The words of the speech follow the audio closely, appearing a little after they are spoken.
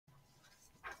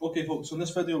Okay folks, so in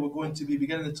this video we're going to be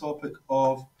beginning the topic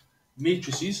of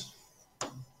matrices.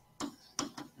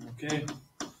 Okay.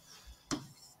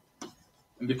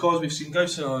 And because we've seen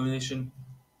Gaussian elimination,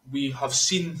 we have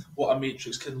seen what a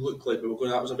matrix can look like, but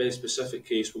that was a very specific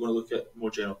case. We're going to look at more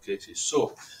general cases.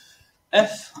 So,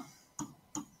 if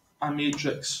a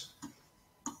matrix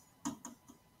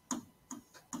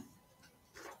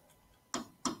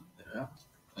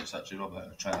let's actually rub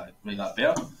it, try that, make that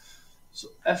better. So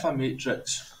if a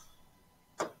matrix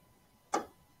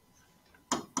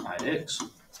Ix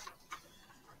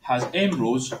has m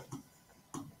rows,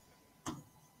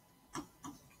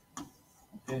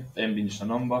 okay, m being just a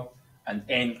number, and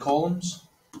n columns,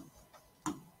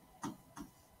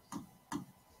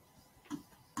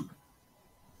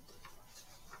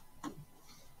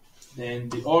 then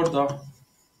the order,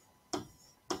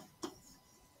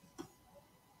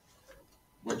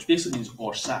 which basically means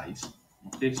or size,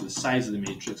 okay, so the size of the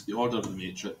matrix, the order of the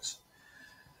matrix,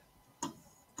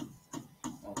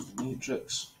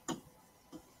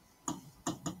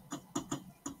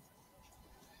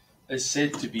 is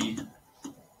said to be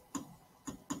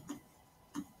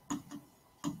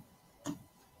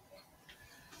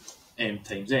m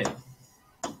times n.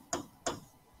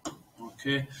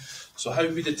 Okay, so how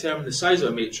we determine the size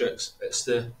of a matrix? It's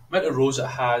the amount of rows it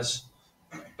has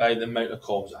by the amount of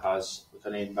columns it has, with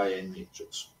an n by n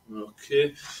matrix.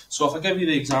 Okay, so if I give you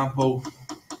the example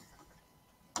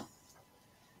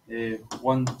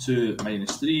 1, 2,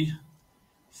 minus 3,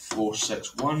 4,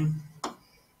 6, 1,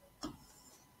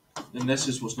 then this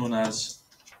is what's known as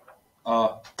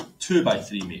a 2 by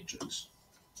 3 matrix.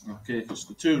 Okay, because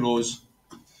the 2 rows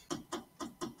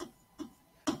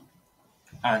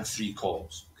and 3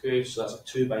 columns. Okay, so that's a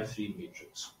 2 by 3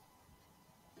 matrix.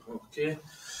 Okay,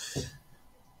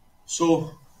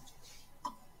 so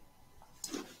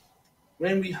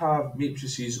when we have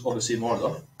matrices of the same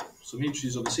order, so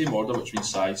matrices of the same order, which means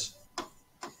size,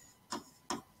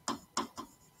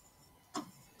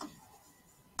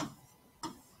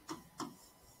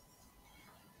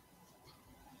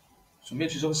 so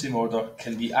matrices of the same order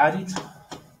can be added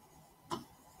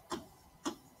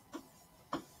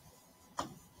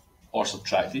or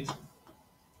subtracted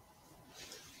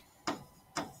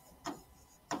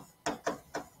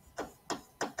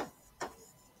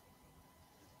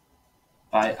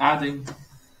by adding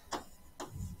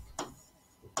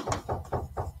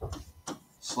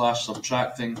 /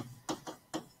 subtracting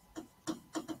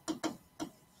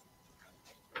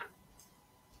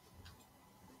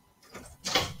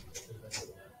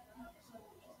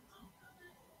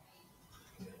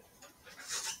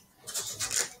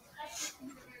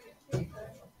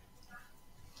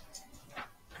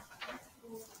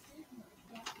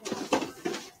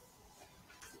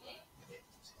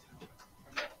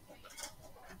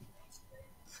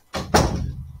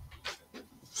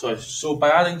so by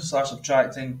adding /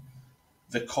 subtracting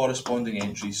the corresponding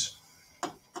entries.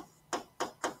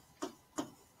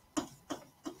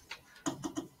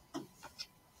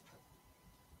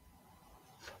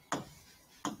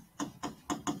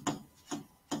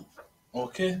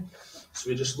 Okay, so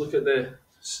we just look at the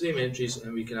same entries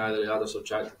and we can either add or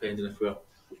subtract depending if we're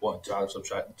wanting to add or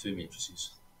subtract the two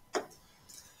matrices.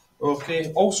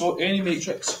 Okay, also any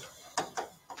matrix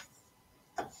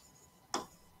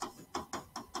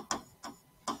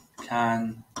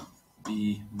can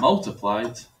be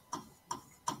multiplied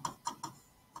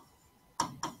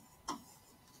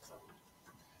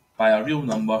by a real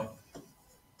number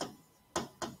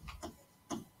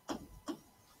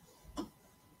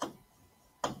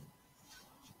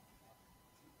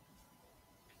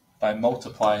by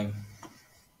multiplying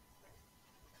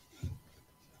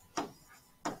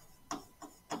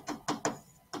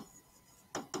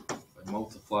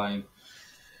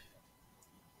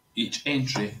each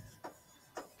entry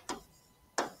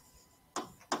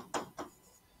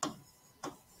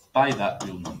by that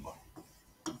real number.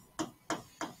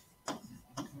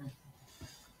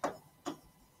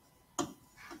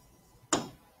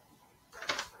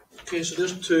 Okay, so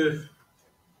there's two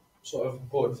sort of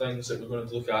important things that we're going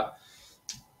to look at.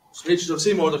 So matrices of the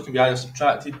same order can be either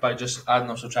subtracted by just adding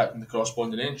or subtracting the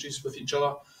corresponding entries with each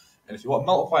other, and if you want to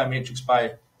multiply a matrix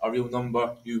by a real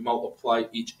number, you multiply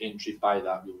each entry by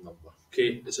that real number.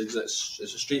 Okay, it's as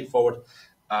straightforward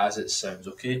as it sounds.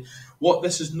 Okay, what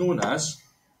this is known as,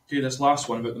 okay, this last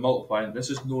one about the multiplying, this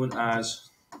is known as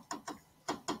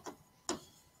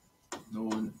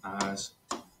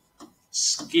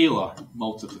scalar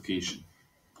multiplication.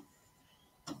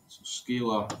 So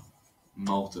scalar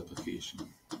multiplication.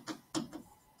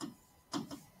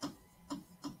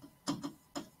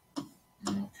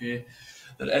 Okay,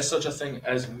 There is such a thing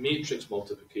as matrix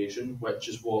multiplication, which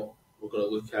is what we're going to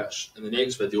look at in the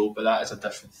next video, but that is a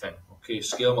different thing. Okay,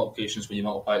 scale multiplication is when you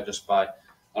multiply it just by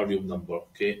a real number.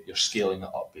 Okay, you're scaling it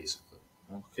up basically.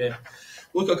 Okay,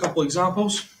 look at a couple of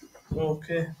examples.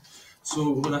 Okay,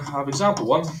 so we're going to have example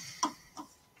 1.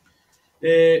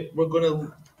 We're going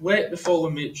to let the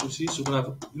following matrices, so we're going to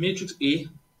have matrix A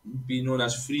be known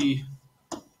as 3,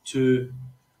 2,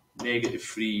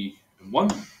 -3, and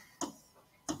 1.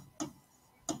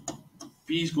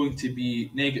 B is going to be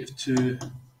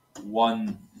 -2,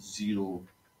 1, 0,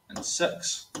 and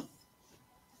 6.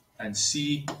 And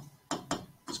C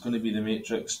is going to be the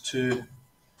matrix 2,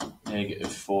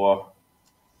 -4,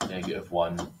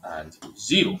 -1, and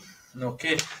 0.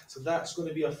 Okay, so that's going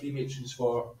to be our 3 matrices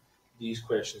for these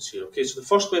questions here. Okay, so the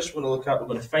first question we're going to look at, we're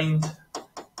going to find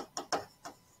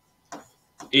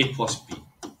A plus B.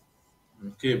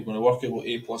 Okay, we're going to work out what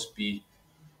A plus B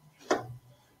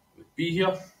would be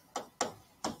here.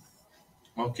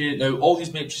 Okay, now all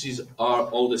these matrices are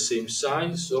all the same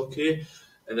size, okay,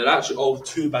 and they're actually all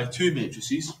 2 by 2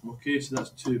 matrices. Okay, so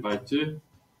that's 2 by 2.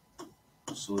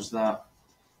 So is that,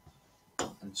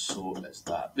 and so is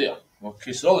that there.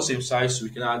 Okay, so they're all the same size, so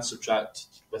we can add and subtract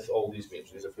with all these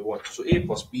matrices if we want. So A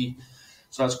plus B,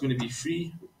 so that's going to be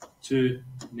 3, 2,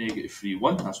 -3,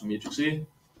 1. That's for matrix A.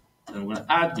 And we're going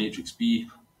to add matrix B.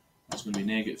 That's going to be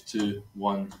 -2,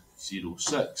 1, 0,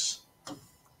 6.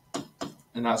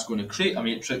 And that's going to create a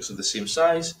matrix of the same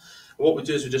size. And what we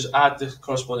do is we just add the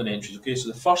corresponding entries. Okay, so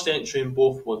the first entry in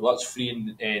both, well, that's 3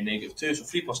 and -2. So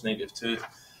 3 plus -2,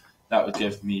 that would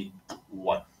give me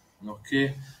 1.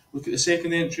 Okay, look at the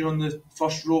second entry on the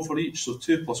first row for each. So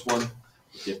 2 plus 1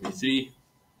 would give me 3.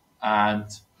 And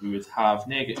we would have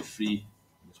 -3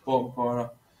 in this bottom corner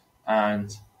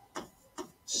and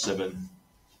 7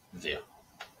 there.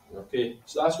 Okay,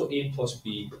 so that's what A plus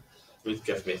B would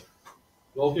give me.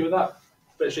 You all okay with that?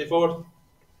 Pretty straightforward?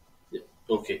 Yeah.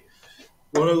 Okay.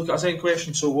 We'll now look at a second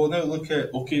question. So we'll now look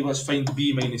at, okay, let's find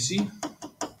B minus C.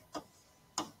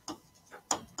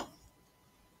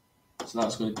 So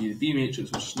that's going to be the B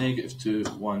matrix, which is -2,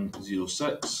 1, 0,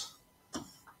 6.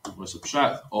 We'll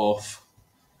subtract off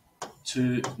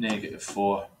 2,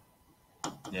 -4,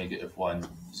 -1,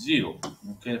 0.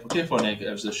 Okay, if we take 4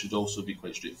 negatives, this should also be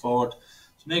quite straightforward.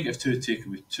 So -2 take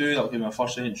away 2, that will give me my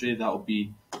first entry, that will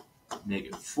be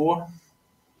 -4.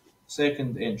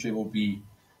 Second entry will be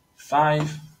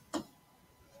 5.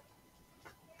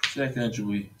 Second entry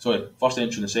will be, first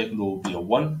entry in the second row will be a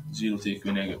 1. 0 take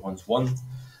away -1 is 1.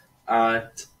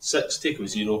 And 6 take away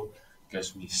 0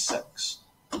 gives me 6.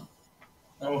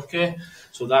 Okay,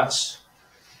 so that's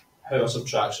how a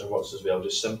subtraction works as well,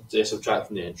 just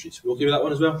subtracting the entries. We okay with that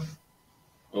one as well?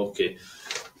 Okay.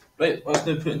 Right, let's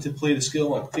now put into play the scale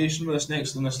multiplication with this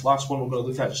next and this last one we're going to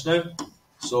look at just now.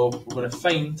 So we're going to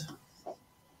find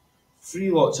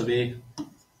 3 lots of A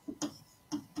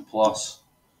plus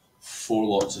 4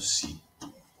 lots of C.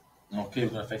 Okay,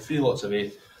 we're going to find 3 lots of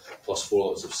A plus 4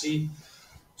 lots of C.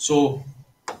 So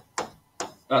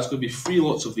that's going to be 3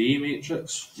 lots of the A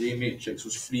matrix. The A matrix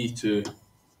was 3, 2,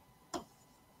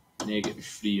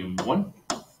 -3, and 1.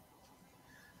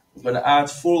 We're going to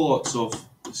add 4 lots of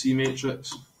the C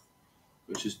matrix,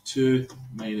 which is 2,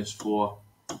 -4,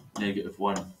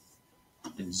 -1,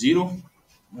 and 0.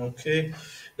 Okay.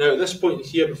 Now at this point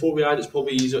here, before we add, it's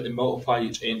probably easier to multiply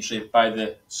each entry by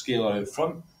the scalar out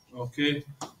front. Okay.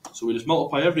 So we just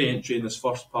multiply every entry in this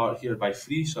first part here by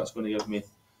 3, so that's going to give me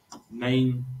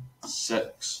 9,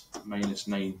 6,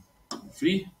 -9, and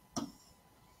 3.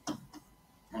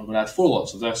 I'm going to add 4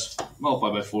 lots of this,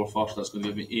 multiply by 4 first, that's going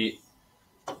to give me 8,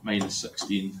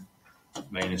 -16,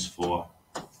 -4,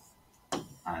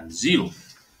 and 0.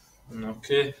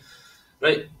 Okay,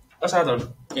 right, let's add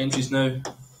our entries now.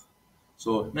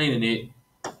 So 9 and 8,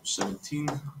 17,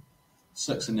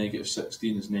 6 and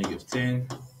 -16 is -10,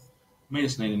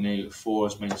 -9 and -4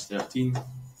 is -13,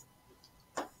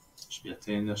 should be a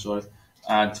 10 there, sorry,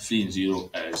 and 3 and 0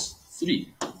 is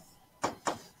 3.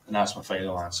 And that's my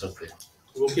final answer there.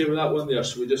 We're okay with that one there,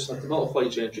 so we just have to multiply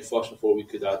each entry first before we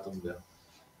could add them there.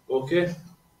 Okay,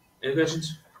 any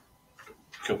questions?